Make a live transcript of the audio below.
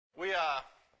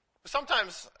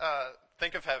sometimes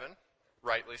think of heaven,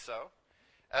 rightly so,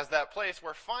 as that place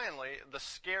where finally the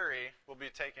scary will be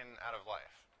taken out of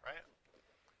life, right?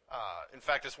 In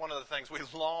fact, it's one of the things we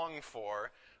long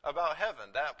for about heaven,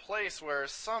 that place where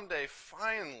someday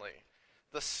finally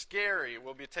the scary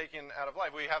will be taken out of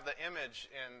life. We have the image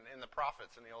in the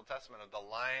prophets in the Old Testament of the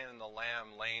lion and the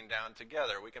lamb laying down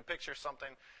together. We can picture something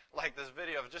like this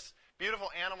video of just beautiful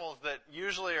animals that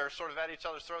usually are sort of at each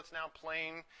other's throats now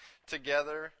playing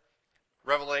together.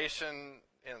 Revelation,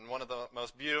 in one of the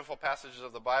most beautiful passages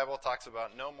of the Bible, talks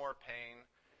about no more pain,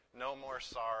 no more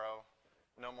sorrow,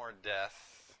 no more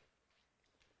death.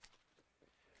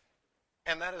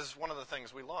 And that is one of the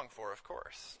things we long for, of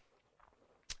course.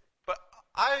 But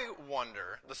I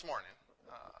wonder this morning,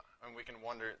 and we can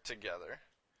wonder together,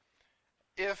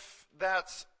 if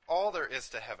that's all there is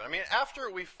to heaven. I mean,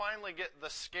 after we finally get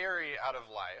the scary out of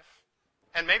life,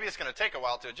 and maybe it's going to take a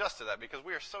while to adjust to that because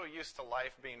we are so used to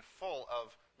life being full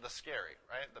of the scary,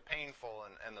 right? The painful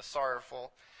and the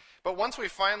sorrowful. But once we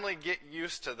finally get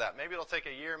used to that, maybe it'll take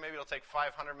a year, maybe it'll take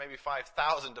 500, maybe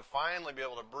 5,000 to finally be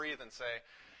able to breathe and say,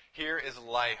 here is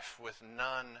life with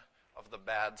none of the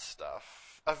bad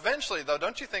stuff. Eventually, though,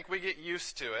 don't you think we get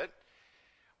used to it?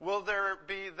 Will there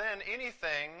be then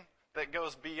anything that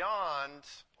goes beyond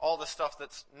all the stuff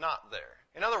that's not there?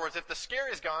 In other words, if the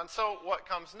scary is gone, so what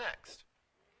comes next?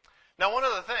 Now, one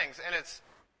of the things, and it's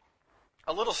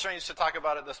a little strange to talk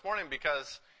about it this morning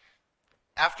because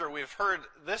after we've heard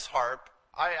this harp,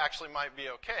 I actually might be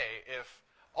okay if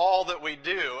all that we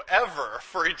do ever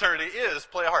for eternity is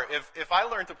play a harp. If I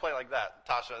learn to play like that,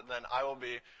 Tasha, then I will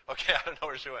be okay. I don't know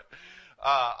where she went.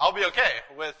 I'll be okay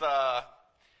with,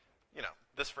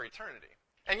 this for eternity.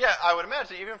 And yet, I would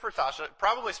imagine, even for Tasha,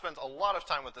 probably spends a lot of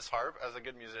time with this harp as a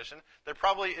good musician. There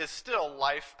probably is still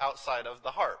life outside of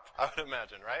the harp, I would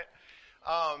imagine, right?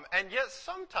 And yet,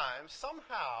 sometimes,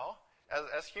 somehow,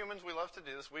 as humans, we love to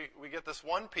do this. We get this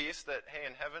one piece that, hey,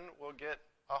 in heaven, we'll get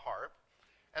a harp.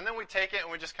 And then we take it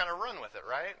and we just kind of run with it,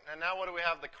 right? And now what do we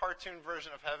have? The cartoon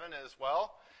version of heaven is,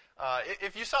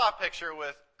 if you saw a picture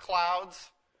with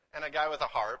clouds and a guy with a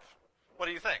harp, what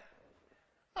do you think?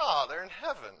 Oh, they're in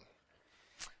heaven.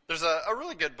 There's a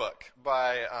really good book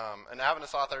by an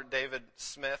Adventist author, David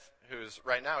Smith, who's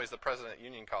right now he's the president at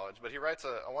Union College, but he writes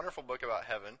a wonderful book about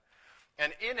heaven.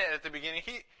 And in it, at the beginning,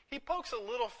 he pokes a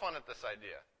little fun at this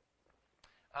idea.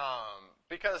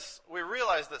 Because we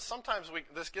realize that sometimes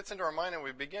this gets into our mind and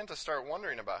we begin to start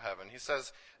wondering about heaven. He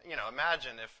says,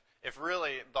 imagine if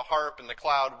really the harp and the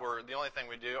cloud were the only thing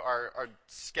we do, our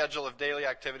schedule of daily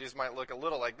activities might look a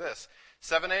little like this.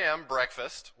 7 a.m.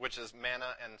 breakfast, which is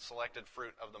manna and selected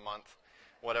fruit of the month,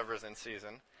 whatever is in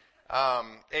season.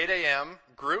 8 a.m.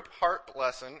 group harp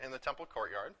lesson in the temple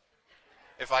courtyard.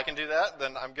 If I can do that,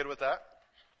 then I'm good with that.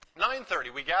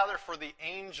 9:30, we gather for the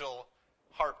angel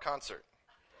harp concert.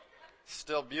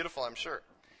 Still beautiful, I'm sure.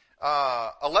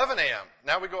 11 a.m.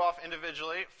 Now we go off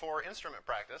individually for instrument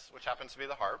practice, which happens to be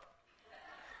the harp.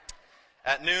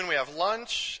 At noon, we have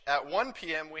lunch. At 1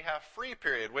 p.m., we have free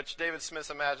period, which David Smith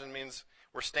imagined means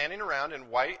we're standing around in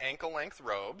white ankle-length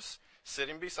robes,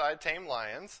 sitting beside tame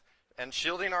lions, and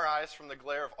shielding our eyes from the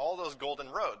glare of all those golden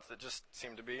roads that just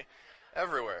seem to be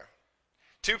everywhere.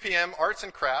 2 p.m., arts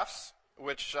and crafts,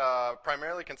 which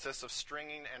primarily consists of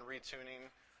stringing and retuning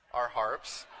our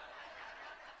harps.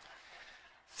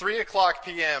 3 o'clock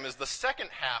p.m. is the second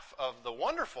half of the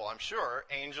wonderful, I'm sure,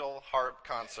 angel harp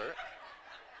concert.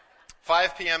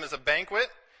 5 p.m. is a banquet,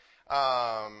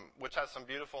 which has some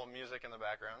beautiful music in the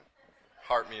background,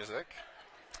 harp music.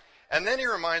 And then he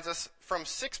reminds us from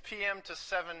 6 p.m. to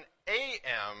 7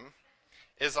 a.m.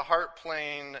 is a harp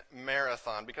playing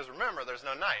marathon. Because remember, there's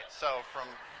no night. So from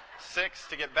 6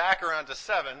 to get back around to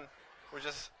 7, we're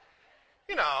just,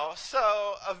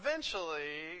 so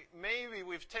eventually maybe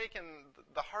we've taken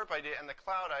the harp idea and the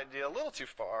cloud idea a little too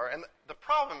far. And the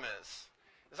problem is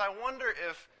I wonder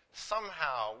if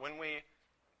somehow when we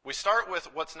start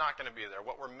with what's not going to be there,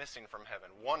 what we're missing from heaven,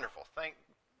 wonderful, thank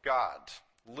God,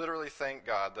 literally thank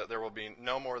God that there will be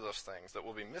no more of those things that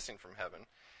will be missing from heaven.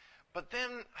 But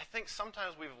then I think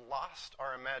sometimes we've lost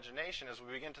our imagination as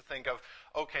we begin to think of,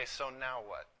 okay, so now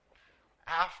what?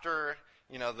 After,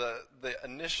 the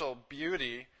initial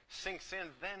beauty sinks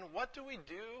in, then what do we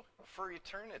do for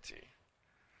eternity?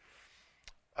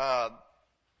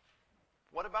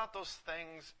 What about those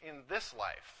things in this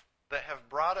life that have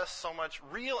brought us so much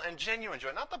real and genuine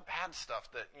joy? Not the bad stuff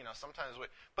that, sometimes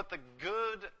but the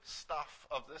good stuff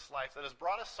of this life that has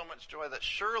brought us so much joy that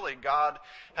surely God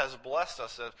has blessed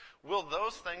us with. Will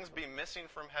those things be missing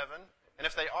from heaven? And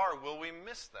if they are, will we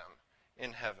miss them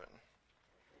in heaven?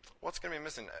 What's going to be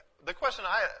missing? The question,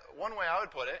 one way I would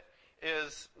put it,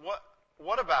 is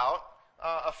what about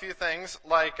a few things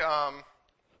like,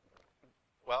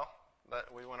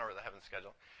 we went over the heaven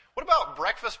schedule. What about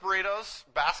breakfast burritos,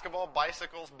 basketball,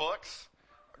 bicycles, books?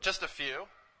 Just a few,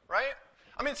 right?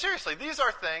 I mean, seriously, these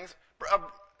are things.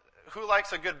 Who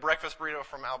likes a good breakfast burrito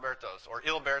from Alberto's or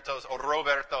Ilberto's or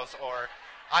Roberto's or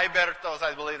Iberto's,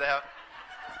 I believe they have?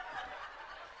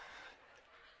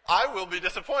 I will be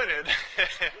disappointed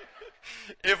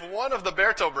if one of the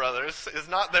Berto brothers is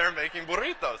not there making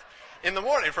burritos in the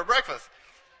morning for breakfast.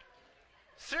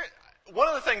 One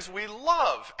of the things we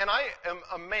love, and I am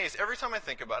amazed every time I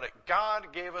think about it,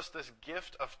 God gave us this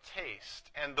gift of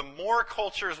taste. And the more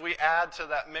cultures we add to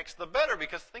that mix, the better.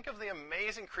 Because think of the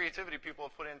amazing creativity people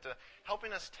have put into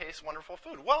helping us taste wonderful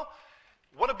food. Well,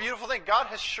 what a beautiful thing. God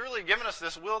has surely given us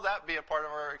this. Will that be a part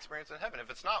of our experience in heaven? If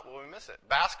it's not, will we miss it?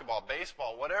 Basketball,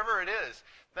 baseball, whatever it is.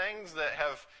 Things that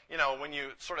have, when you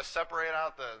sort of separate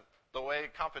out the way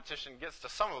competition gets to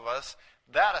some of us,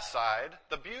 that aside,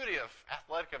 the beauty of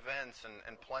athletic events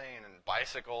and playing and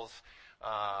bicycles,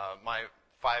 my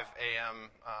 5 a.m.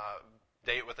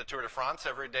 Date with the Tour de France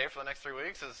every day for the next 3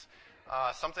 weeks is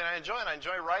something I enjoy, and I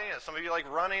enjoy riding it. Some of you like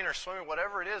running or swimming,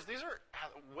 whatever it is. These are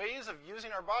ways of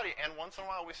using our body, and once in a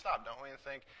while we stop, don't we, and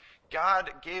think,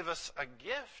 God gave us a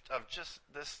gift of just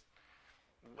this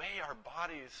way our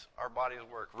bodies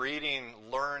work. Reading,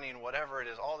 learning, whatever it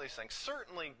is, all these things.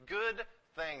 Certainly good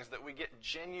things that we get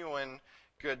genuine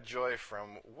good joy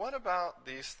from. What about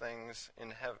these things in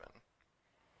heaven?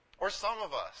 Or some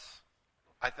of us,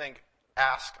 I think,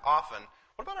 ask often,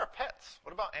 what about our pets?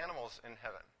 What about animals in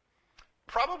heaven?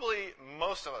 Probably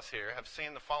most of us here have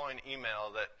seen the following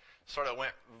email that sort of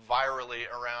went virally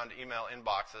around email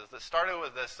inboxes that started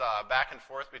with this back and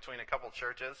forth between a couple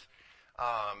churches,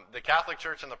 the Catholic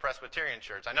Church and the Presbyterian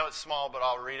Church. I know it's small, but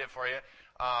I'll read it for you.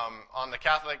 On the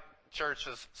Catholic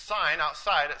Church's sign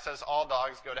outside, it says, all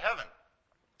dogs go to heaven.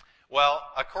 Well,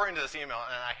 according to this email,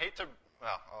 and I hate to,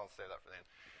 I'll save that for the end.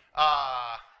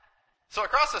 So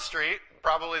across the street,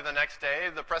 probably the next day,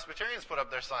 the Presbyterians put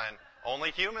up their sign,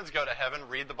 only humans go to heaven,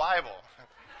 read the Bible.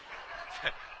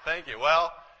 Thank you.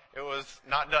 Well, it was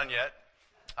not done yet.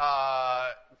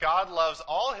 God loves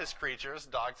all his creatures,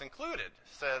 dogs included,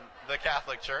 said the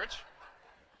Catholic Church.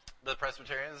 The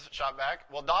Presbyterians shot back,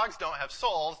 well, dogs don't have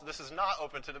souls. This is not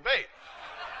open to debate.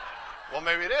 Well,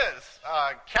 maybe it is.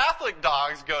 Catholic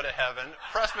dogs go to heaven.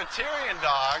 Presbyterian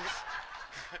dogs,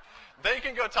 they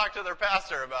can go talk to their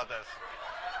pastor about this.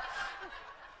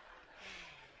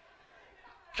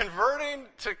 Converting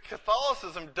to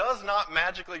Catholicism does not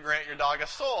magically grant your dog a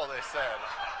soul, they said.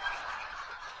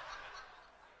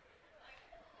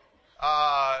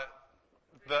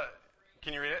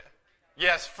 Can you read it?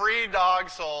 Yes, free dog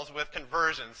souls with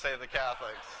conversion, say the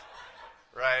Catholics.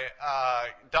 Right?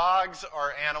 Dogs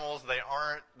are animals.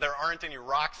 There aren't any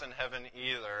rocks in heaven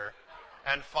either.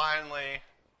 And finally,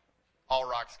 all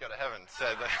rocks go to heaven,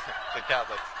 said the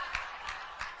Catholics.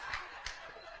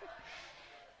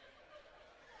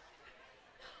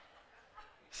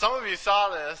 Some of you saw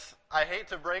this. I hate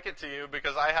to break it to you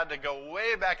because I had to go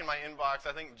way back in my inbox.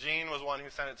 I think Gene was one who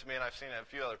sent it to me, and I've seen it a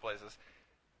few other places.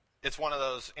 It's one of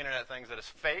those internet things that is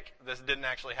fake. This didn't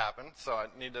actually happen, so I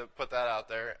need to put that out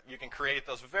there. You can create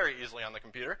those very easily on the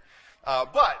computer.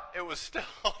 But it was still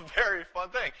a very fun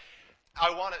thing.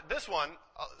 I wanted this one.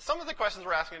 Some of the questions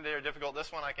we're asking today are difficult.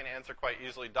 This one I can answer quite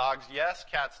easily. Dogs, yes.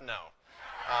 Cats, no.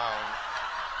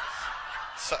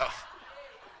 So,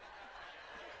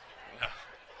 no.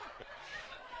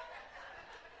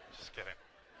 Just kidding.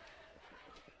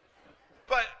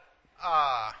 But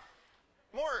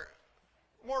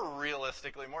more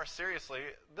realistically, more seriously,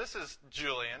 this is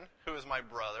Julian, who is my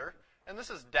brother, and this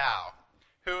is Dow,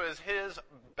 who is his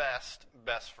best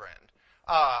friend.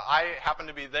 I happened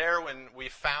to be there when we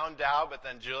found Dow, but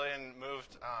then Julian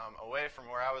moved away from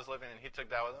where I was living, and he took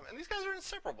Dow with him. And these guys are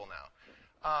inseparable now.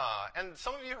 And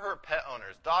some of you who are pet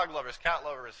owners, dog lovers, cat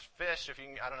lovers, fish,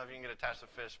 I don't know if you can get attached to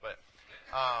fish, but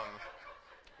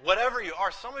whatever you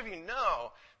are, some of you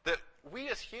know that we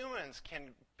as humans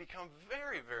can become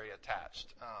very, very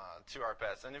attached to our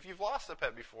pets. And if you've lost a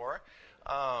pet before,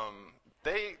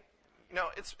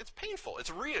 it's painful. It's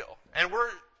real. And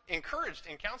we're encouraged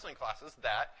in counseling classes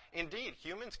that, indeed,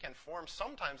 humans can form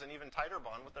sometimes an even tighter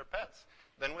bond with their pets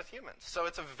than with humans. So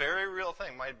it's a very real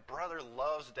thing. My brother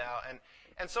loves Dow.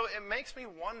 And so it makes me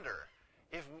wonder,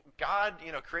 if God,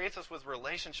 creates us with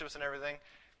relationships and everything,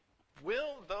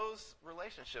 will those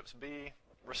relationships be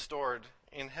restored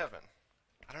in heaven?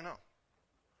 I don't know.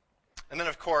 And then,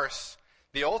 of course,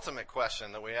 the ultimate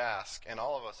question that we ask, and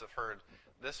all of us have heard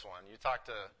this one. You talk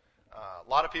to A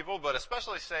lot of people, but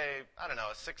especially say, I don't know,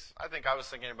 I think I was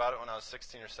thinking about it when I was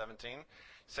 16 or 17.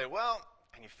 Say, well,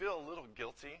 and you feel a little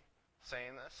guilty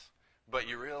saying this, but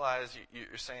you realize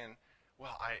you're saying,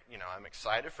 well, I'm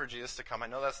excited for Jesus to come. I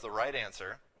know that's the right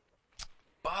answer.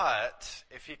 But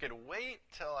if he could wait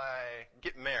till I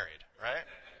get married, right?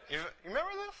 You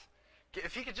remember this?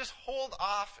 If he could just hold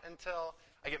off until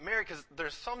I get married, because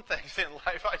there's some things in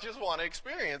life I just want to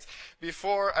experience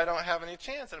before I don't have any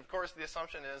chance. And of course, the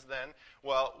assumption is then,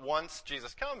 well, once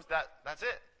Jesus comes, that's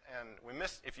it. And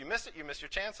if you miss it, you miss your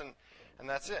chance, and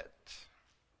that's it.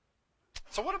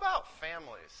 So what about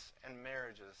families and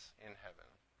marriages in heaven?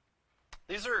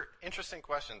 These are interesting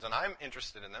questions, and I'm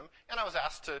interested in them, and I was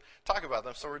asked to talk about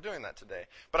them, so we're doing that today.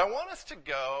 But I want us to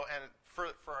go, and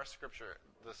for our scripture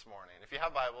this morning, if you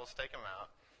have Bibles, take them out,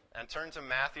 and turn to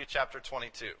Matthew chapter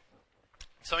 22.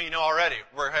 So you know already,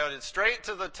 we're headed straight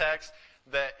to the text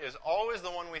that is always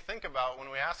the one we think about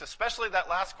when we ask, especially that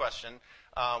last question,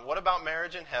 what about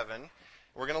marriage in heaven?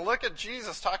 We're going to look at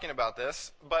Jesus talking about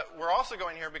this, but we're also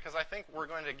going here because I think we're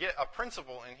going to get a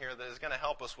principle in here that is going to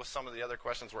help us with some of the other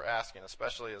questions we're asking,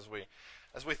 especially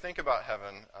as we think about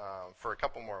heaven for a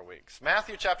couple more weeks.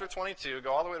 Matthew chapter 22,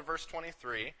 go all the way to verse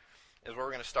 23 is where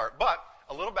we're going to start. But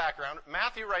a little background,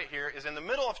 Matthew right here is in the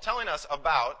middle of telling us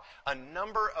about a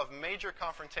number of major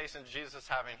confrontations Jesus is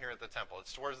having here at the temple.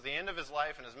 It's towards the end of his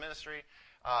life and his ministry.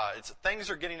 Things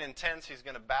are getting intense. He's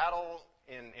going to battle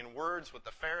in words with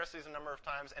the Pharisees a number of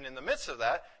times, and in the midst of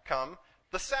that come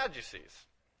the Sadducees.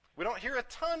 We don't hear a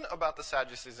ton about the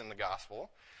Sadducees in the gospel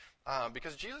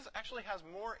because Jesus actually has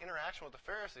more interaction with the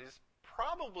Pharisees,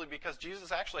 probably because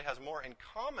Jesus actually has more in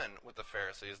common with the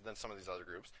Pharisees than some of these other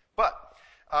groups. But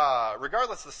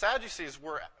regardless, the Sadducees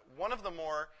were one of the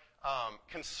more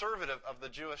conservative of the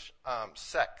Jewish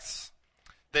sects.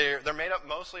 They're made up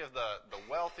mostly of the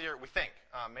wealthier, we think,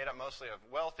 made up mostly of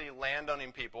wealthy,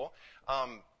 landowning people.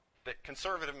 That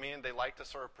conservative mean they like to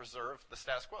sort of preserve the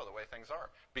status quo, the way things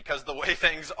are. Because the way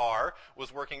things are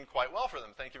was working quite well for them.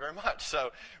 Thank you very much.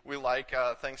 So we like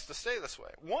things to stay this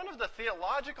way. One of the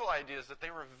theological ideas that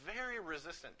they were very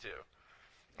resistant to,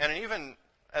 and even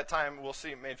at times we'll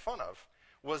see made fun of,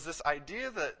 was this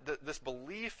idea that this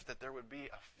belief that there would be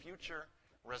a future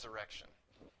resurrection.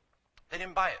 They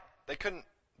didn't buy it. They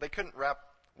couldn't wrap,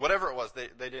 whatever it was, they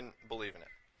didn't believe in it.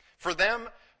 For them,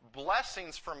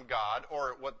 blessings from God,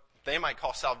 or what they might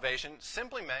call salvation,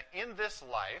 simply meant in this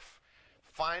life,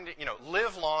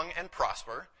 live long and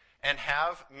prosper, and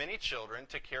have many children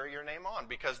to carry your name on,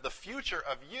 because the future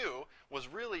of you was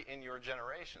really in your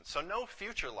generation. So no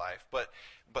future life, but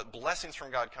blessings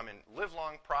from God come in. Live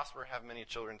long, prosper, have many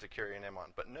children to carry your name on,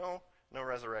 but no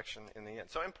resurrection in the end.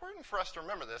 So important for us to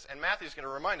remember this, and Matthew's going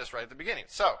to remind us right at the beginning.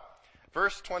 So,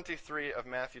 verse 23 of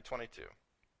Matthew 22.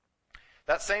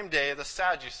 That same day, the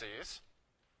Sadducees,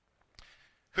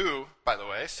 who, by the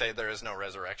way, say there is no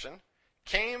resurrection,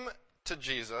 came to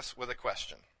Jesus with a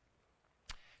question.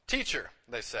 Teacher,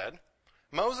 they said,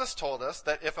 Moses told us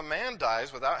that if a man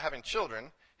dies without having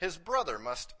children, his brother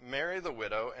must marry the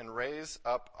widow and raise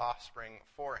up offspring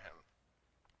for him.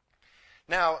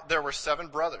 Now, there were 7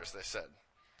 brothers, they said.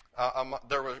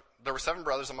 There were 7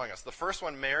 brothers among us. The first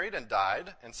one married and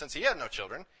died, and since he had no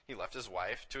children, he left his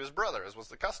wife to his brother, as was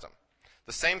the custom.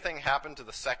 The same thing happened to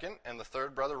the second and the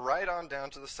third brother, right on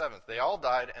down to the 7th. They all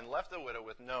died and left the widow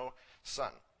with no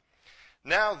son.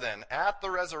 Now then, at the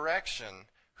resurrection,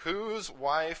 whose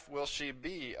wife will she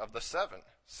be of the 7,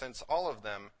 since all of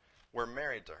them were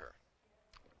married to her?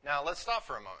 Now, let's stop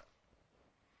for a moment.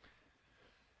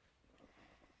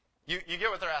 You get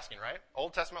what they're asking, right?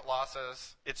 Old Testament law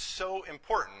says it's so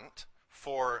important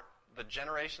for the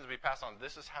generations to be passed on.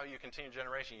 This is how you continue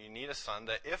generation. You need a son,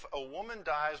 that if a woman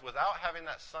dies without having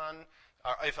that son,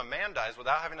 or if a man dies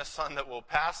without having a son that will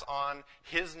pass on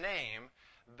his name,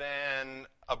 then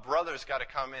a brother's got to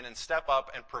come in and step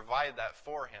up and provide that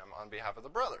for him on behalf of the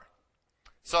brother.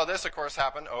 So this, of course,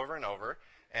 happened over and over,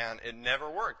 and it never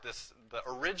worked. The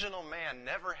original man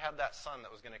never had that son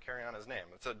that was going to carry on his name.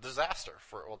 It's a disaster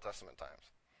for Old Testament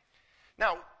times.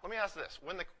 Now, let me ask this.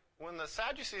 When the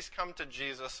Sadducees come to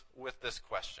Jesus with this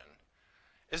question,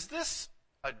 is this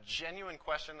a genuine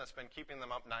question that's been keeping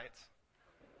them up nights?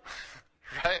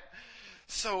 Right?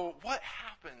 So what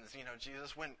happens,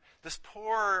 Jesus, when this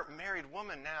poor married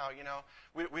woman now,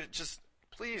 we just,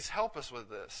 please help us with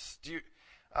this.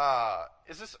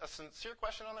 Is this a sincere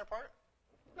question on their part?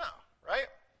 No, right?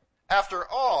 After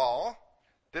all,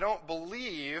 they don't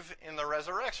believe in the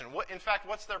resurrection. In fact,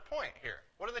 what's their point here?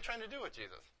 What are they trying to do with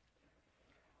Jesus?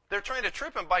 They're trying to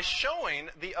trip him by showing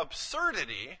the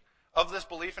absurdity of this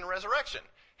belief in resurrection.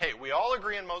 hey, we all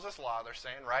agree in Moses' law, they're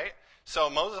saying, right?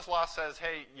 So Moses' law says,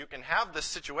 hey, you can have this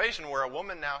situation where a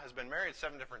woman now has been married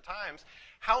 7 different times.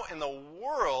 How in the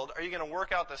world are you going to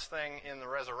work out this thing in the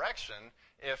resurrection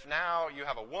if now you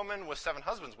have a woman with 7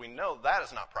 husbands? We know that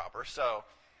is not proper. So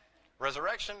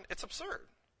resurrection, it's absurd.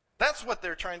 That's what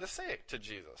they're trying to say to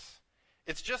Jesus.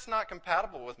 It's just not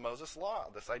compatible with Moses'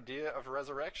 law, this idea of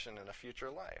resurrection in a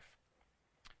future life.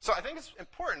 So I think it's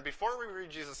important, before we read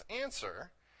Jesus'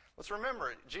 answer, let's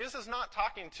remember, Jesus is not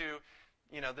talking to,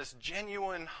 this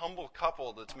genuine, humble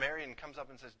couple that's married and comes up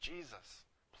and says, Jesus,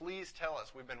 please tell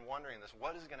us, we've been wondering this,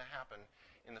 what is going to happen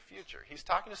in the future? He's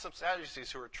talking to some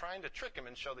Sadducees who are trying to trick him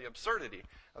and show the absurdity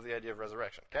of the idea of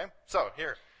resurrection, okay? So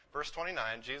here, verse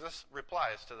 29, Jesus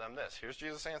replies to them this. Here's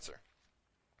Jesus' answer.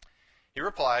 He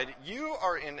replied, you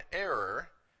are in error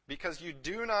because you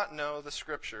do not know the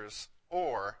Scriptures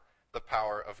or the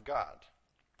power of God.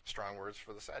 Strong words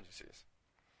for the Sadducees.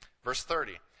 Verse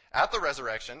 30, at the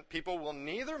resurrection, people will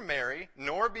neither marry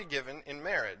nor be given in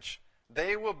marriage.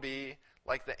 They will be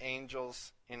like the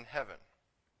angels in heaven.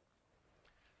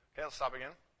 Okay, let's stop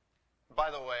again.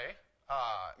 By the way,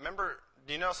 remember,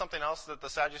 do you know something else that the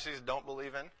Sadducees don't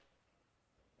believe in?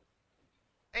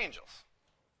 Angels.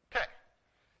 Okay,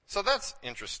 so that's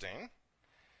interesting.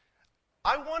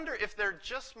 I wonder if there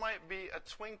just might be a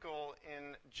twinkle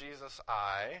in Jesus'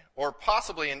 eye, or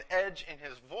possibly an edge in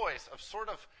his voice of sort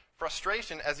of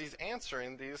frustration as he's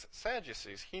answering these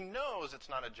Sadducees. He knows it's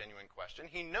not a genuine question.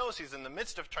 He knows he's in the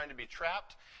midst of trying to be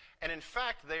trapped. And in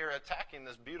fact, they are attacking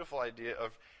this beautiful idea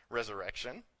of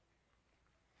resurrection.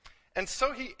 And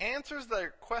so he answers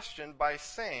their question by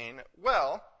saying,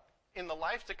 well, in the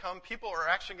life to come, people are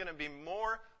actually going to be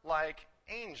more like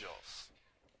angels,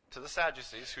 to the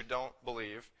Sadducees who don't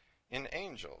believe in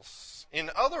angels. In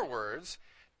other words,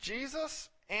 Jesus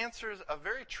answers a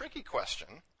very tricky question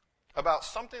about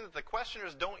something that the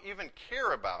questioners don't even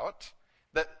care about,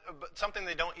 something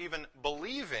they don't even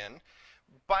believe in,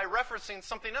 by referencing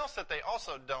something else that they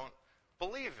also don't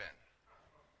believe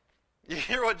in. You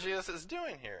hear what Jesus is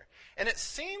doing here? And it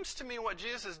seems to me what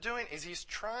Jesus is doing is he's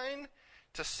trying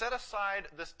to set aside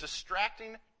this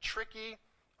distracting, tricky,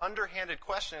 underhanded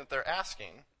question that they're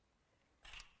asking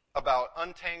about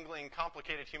untangling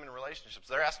complicated human relationships.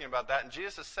 They're asking about that, and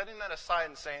Jesus is setting that aside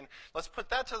and saying, let's put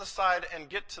that to the side and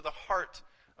get to the heart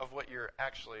of what you're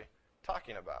actually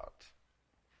talking about.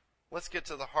 Let's get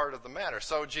to the heart of the matter.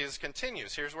 So Jesus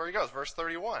continues. Here's where he goes. Verse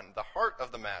 31, the heart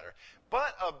of the matter.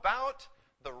 But about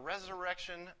the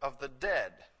resurrection of the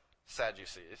dead,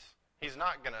 Sadducees. He's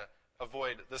not going to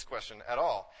avoid this question at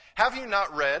all. Have you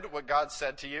not read what God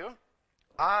said to you?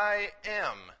 I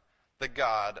am the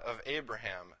God of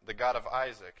Abraham, the God of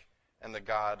Isaac, and the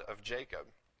God of Jacob.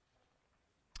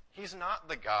 He's not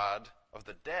the God of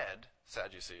the dead,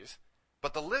 Sadducees,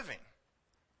 but the living.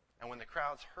 And when the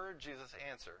crowds heard Jesus'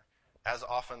 answer, as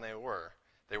often they were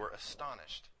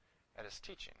astonished at his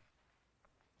teaching.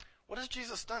 What has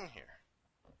Jesus done here?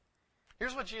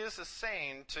 Here's what Jesus is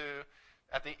saying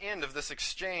at the end of this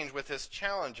exchange with his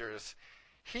challengers.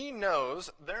 He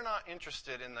knows they're not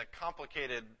interested in the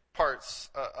complicated parts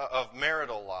of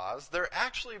marital laws. They're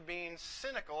actually being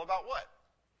cynical about what?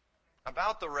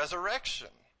 About the resurrection.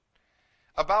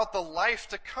 About the life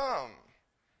to come.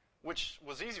 Which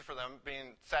was easy for them,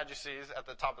 being Sadducees at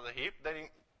the top of the heap. They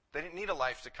didn't need a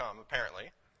life to come, apparently.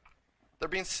 They're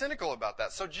being cynical about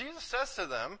that. So Jesus says to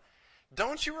them,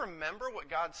 don't you remember what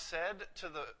God said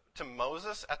to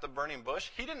Moses at the burning bush?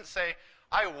 He didn't say,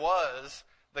 I was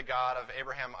the God of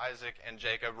Abraham, Isaac, and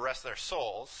Jacob, rest their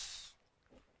souls.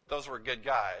 Those were good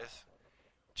guys.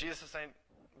 Jesus is saying,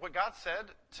 what God said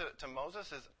to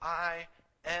Moses is, I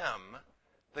am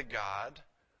the God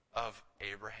of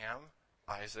Abraham,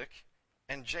 Isaac,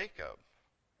 and Jacob.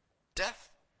 Death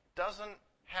doesn't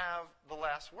have the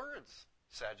last words,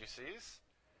 Sadducees.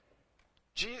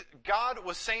 God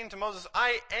was saying to Moses,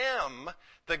 I am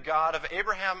the God of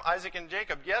Abraham, Isaac, and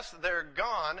Jacob. Yes, they're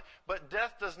gone, but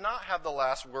death does not have the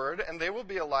last word, and they will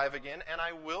be alive again, and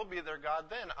I will be their God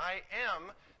then. I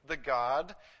am the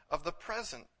God of the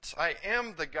present. I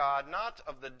am the God not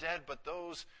of the dead, but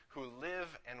those who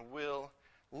live and will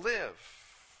live.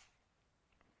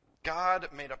 God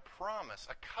made a promise,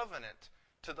 a covenant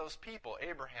to those people,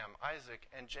 Abraham, Isaac,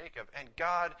 and Jacob, and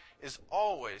God is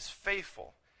always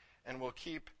faithful and will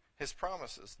keep his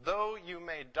promises. Though you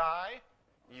may die,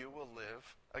 you will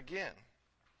live again.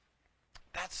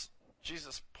 That's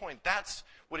Jesus' point. That's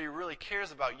what he really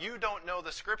cares about. You don't know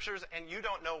the Scriptures, and you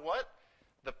don't know what?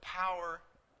 The power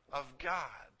of God.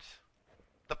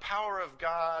 The power of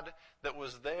God that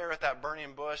was there at that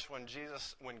burning bush when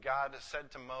God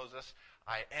said to Moses,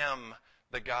 I am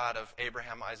the God of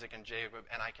Abraham, Isaac, and Jacob,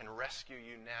 and I can rescue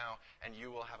you now, and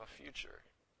you will have a future.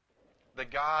 The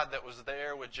God that was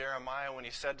there with Jeremiah when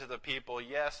he said to the people,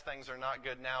 yes, things are not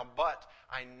good now, but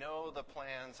I know the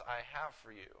plans I have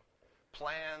for you.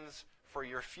 Plans for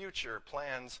your future,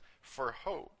 plans for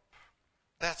hope.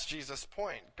 That's Jesus'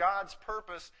 point. God's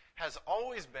purpose has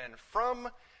always been, from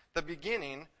the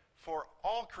beginning, for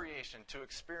all creation to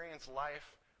experience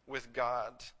life with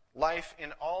God. Life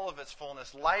in all of its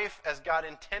fullness. Life as God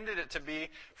intended it to be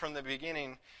from the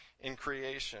beginning in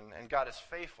creation. And God is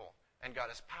faithful, and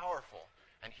God is powerful,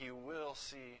 and He will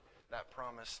see that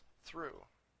promise through.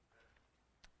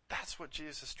 That's what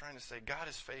Jesus is trying to say. God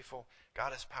is faithful,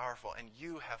 God is powerful, and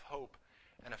you have hope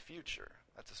and a future.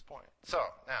 That's His point. So,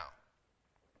 now,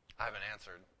 I haven't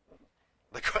answered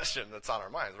the question that's on our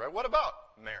minds, right? What about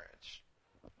marriage?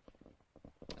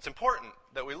 It's important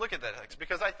that we look at that text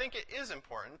because I think it is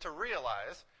important to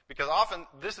realize, because often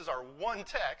this is our one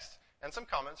text, and some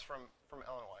comments from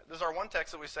Ellen White. This is our one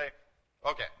text that we say,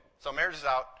 okay, so marriage is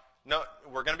out. No,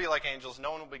 we're going to be like angels.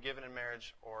 No one will be given in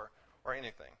marriage or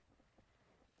anything.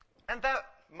 And that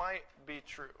might be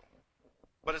true.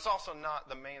 But it's also not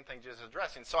the main thing Jesus is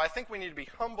addressing. So I think we need to be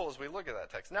humble as we look at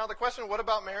that text. Now the question, what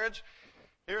about marriage?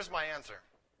 Here's my answer.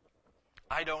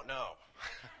 I don't know.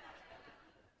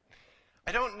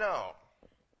 I don't know.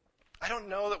 I don't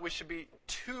know that we should be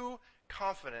too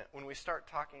confident when we start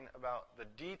talking about the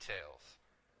details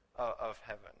of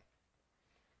heaven.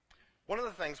 One of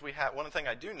the things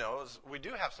I do know is we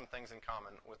do have some things in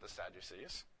common with the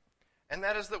Sadducees. And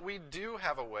that is that we do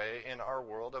have a way in our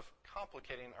world of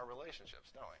complicating our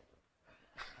relationships, don't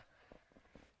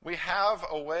we? We have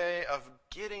a way of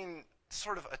getting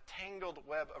sort of a tangled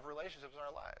web of relationships in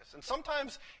our lives. And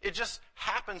sometimes it just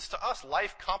happens to us.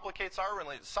 Life complicates our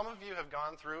relationships. Some of you have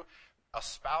gone through a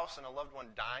spouse and a loved one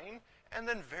dying and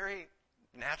then very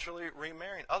naturally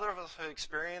remarrying. Other of us have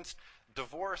experienced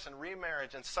divorce and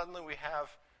remarriage, and suddenly we have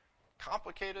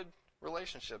complicated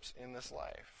relationships in this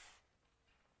life.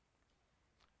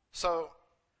 So,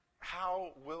 how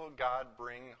will God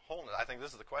bring wholeness? I think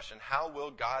this is the question. How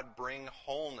will God bring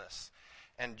wholeness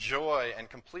and joy and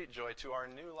complete joy to our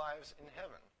new lives in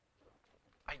heaven?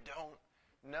 I don't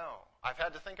know. I've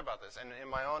had to think about this. And in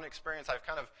my own experience, I've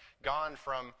kind of gone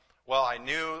from,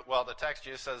 the text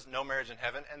Jesus says no marriage in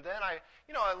heaven. And then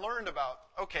I learned about,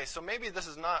 okay, so maybe this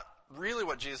is not really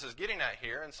what Jesus is getting at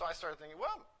here. And so I started thinking,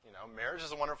 marriage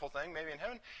is a wonderful thing, maybe in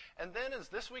heaven. And then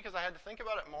this week, as I had to think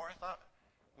about it more, I thought,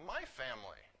 my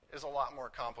family is a lot more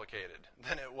complicated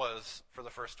than it was for the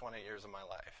first 20 years of my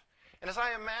life. And as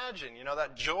I imagine,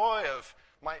 that joy of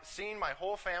seeing my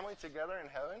whole family together in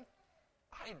heaven,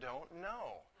 I don't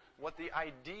know what the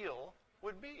ideal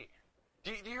would be.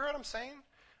 Do you hear what I'm saying?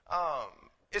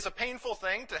 It's a painful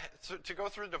thing to go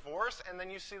through divorce, and then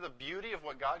you see the beauty of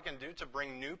what God can do to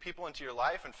bring new people into your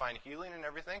life and find healing and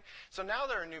everything. So now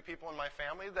there are new people in my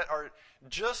family that are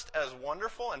just as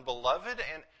wonderful and beloved.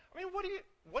 And what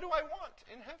do I want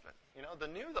in heaven? The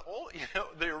new, the old,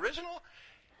 the original.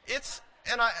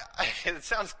 It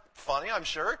sounds funny, I'm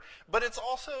sure, but it's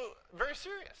also very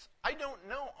serious. I don't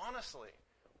know, honestly,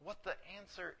 what the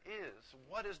answer is.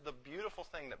 What is the beautiful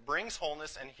thing that brings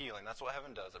wholeness and healing? That's what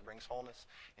heaven does. It brings wholeness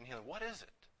and healing. What is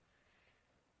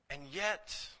it? And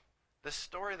yet, the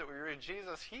story that we read,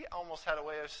 Jesus, he almost had a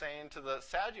way of saying to the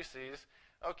Sadducees,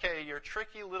 okay, your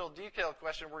tricky little detailed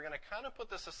question, we're going to kind of put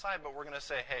this aside, but we're going to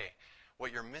say, hey,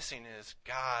 what you're missing is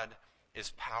God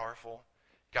is powerful.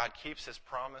 God keeps his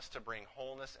promise to bring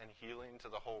wholeness and healing to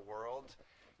the whole world.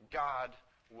 God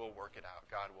will work it out.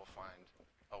 God will find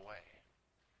a way.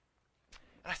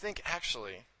 And I think,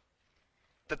 actually,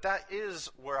 that is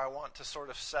where I want to sort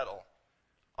of settle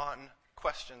on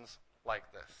questions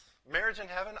like this. Marriage in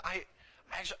heaven,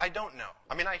 I don't know.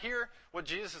 I hear what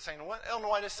Jesus is saying, what Ellen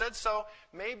White has said, so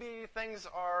maybe things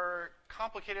are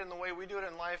complicated in the way we do it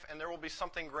in life, and there will be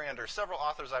something grander. Several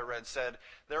authors I read said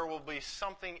there will be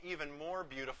something even more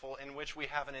beautiful in which we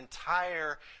have an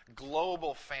entire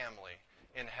global family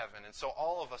in heaven. And so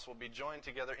all of us will be joined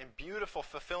together in beautiful,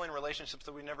 fulfilling relationships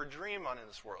that we never dream on in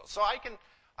this world. So I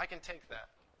can take that.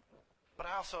 But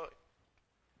I also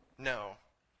know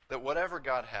that whatever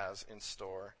God has in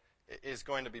store is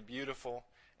going to be beautiful,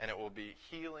 and it will be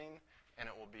healing, and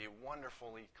it will be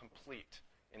wonderfully complete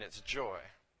in its joy.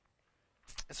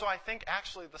 And so I think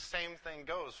actually the same thing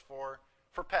goes for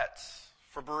pets,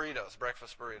 for burritos,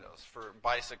 breakfast burritos, for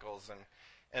bicycles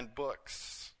and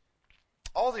books.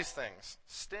 All these things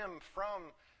stem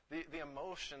from the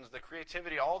emotions, the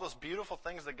creativity, all those beautiful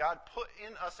things that God put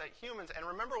in us as humans. And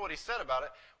remember what he said about it.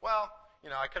 Well,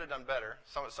 I could have done better.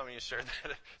 Some of you shared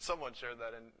that. Someone shared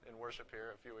that in worship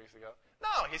here a few weeks ago.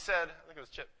 No, he said, I think it was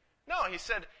Chip. No, he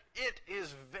said, it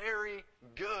is very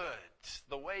good.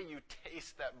 The way you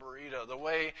taste that burrito, the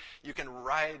way you can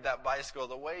ride that bicycle,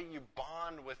 the way you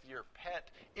bond with your pet,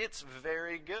 it's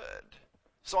very good.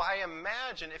 So I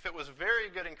imagine if it was very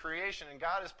good in creation and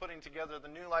God is putting together the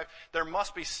new life, there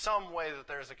must be some way that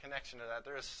there is a connection to that.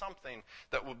 There is something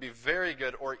that will be very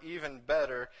good or even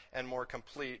better and more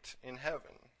complete in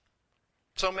heaven.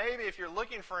 So maybe if you're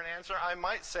looking for an answer, I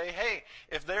might say, hey,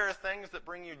 if there are things that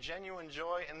bring you genuine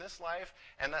joy in this life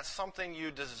and that's something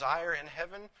you desire in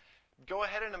heaven, go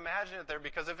ahead and imagine it there,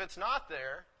 because if it's not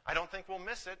there, I don't think we'll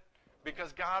miss it,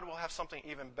 because God will have something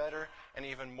even better and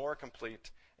even more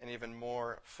complete and even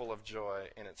more full of joy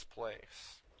in its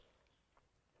place.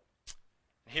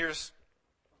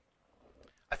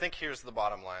 I think here's the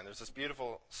bottom line. There's this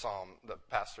beautiful psalm that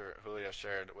Pastor Julio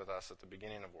shared with us at the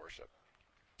beginning of worship.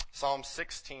 Psalm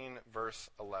 16, verse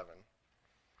 11.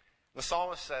 The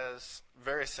psalmist says,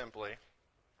 very simply,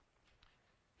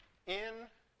 "In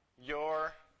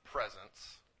your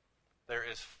presence there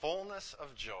is fullness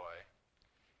of joy.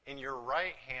 In your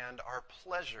right hand are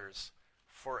pleasures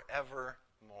forevermore."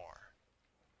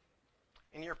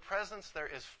 In your presence there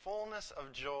is fullness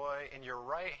of joy. In your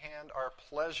right hand are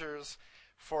pleasures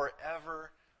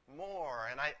forevermore.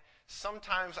 And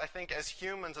sometimes I think as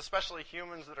humans, especially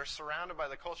humans that are surrounded by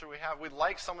the culture we have, we'd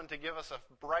like someone to give us a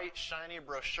bright, shiny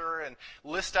brochure and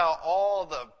list out all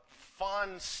the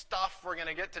fun stuff we're going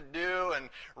to get to do and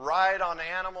ride on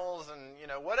animals and,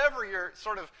 whatever your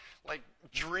sort of like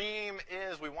dream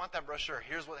is, we want that brochure.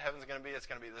 Here's what heaven's going to be. It's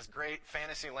going to be this great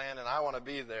fantasy land and I want to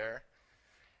be there.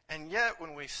 And yet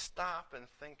when we stop and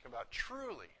think about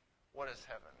truly what is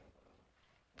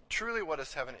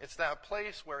heaven, it's that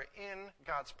place where in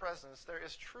God's presence there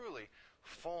is truly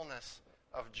fullness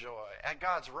of joy. At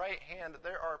God's right hand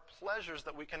there are pleasures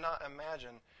that we cannot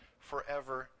imagine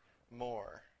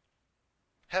forevermore.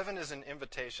 Heaven is an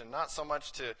invitation, not so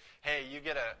much to, hey, you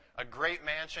get a great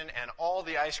mansion and all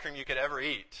the ice cream you could ever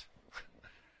eat.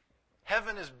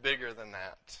 Heaven is bigger than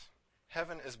that.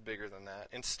 Heaven is bigger than that.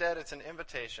 Instead, it's an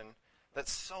invitation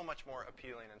that's so much more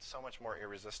appealing and so much more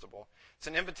irresistible. It's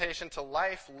an invitation to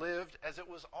life lived as it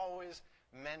was always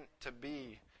meant to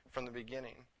be from the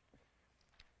beginning.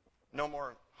 No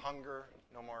more hunger,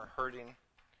 no more hurting,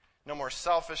 no more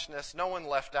selfishness, no one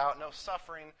left out, no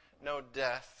suffering, no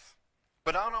death.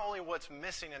 But not only what's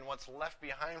missing and what's left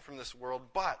behind from this world,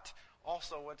 but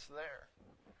also what's there.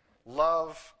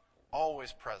 Love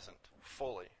always present,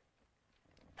 fully.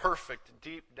 Perfect,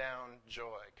 deep down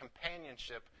joy.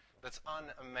 Companionship that's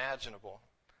unimaginable.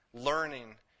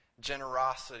 Learning,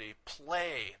 generosity,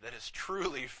 play that is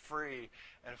truly free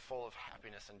and full of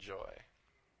happiness and joy.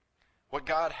 What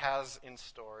God has in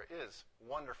store is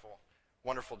wonderful,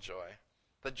 wonderful joy.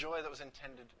 The joy that was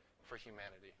intended for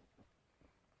humanity.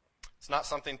 It's not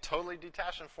something totally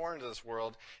detached and foreign to this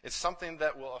world. It's something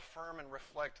that will affirm and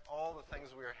reflect all the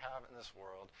things we have in this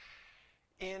world.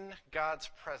 In God's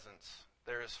presence,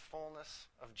 there is fullness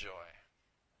of joy.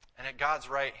 And at God's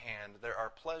right hand, there are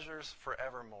pleasures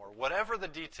forevermore. Whatever the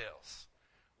details,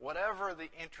 whatever the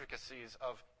intricacies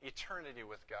of eternity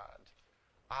with God,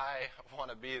 I want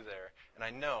to be there. And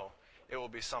I know it will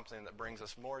be something that brings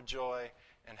us more joy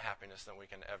and happiness than we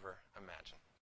can ever imagine.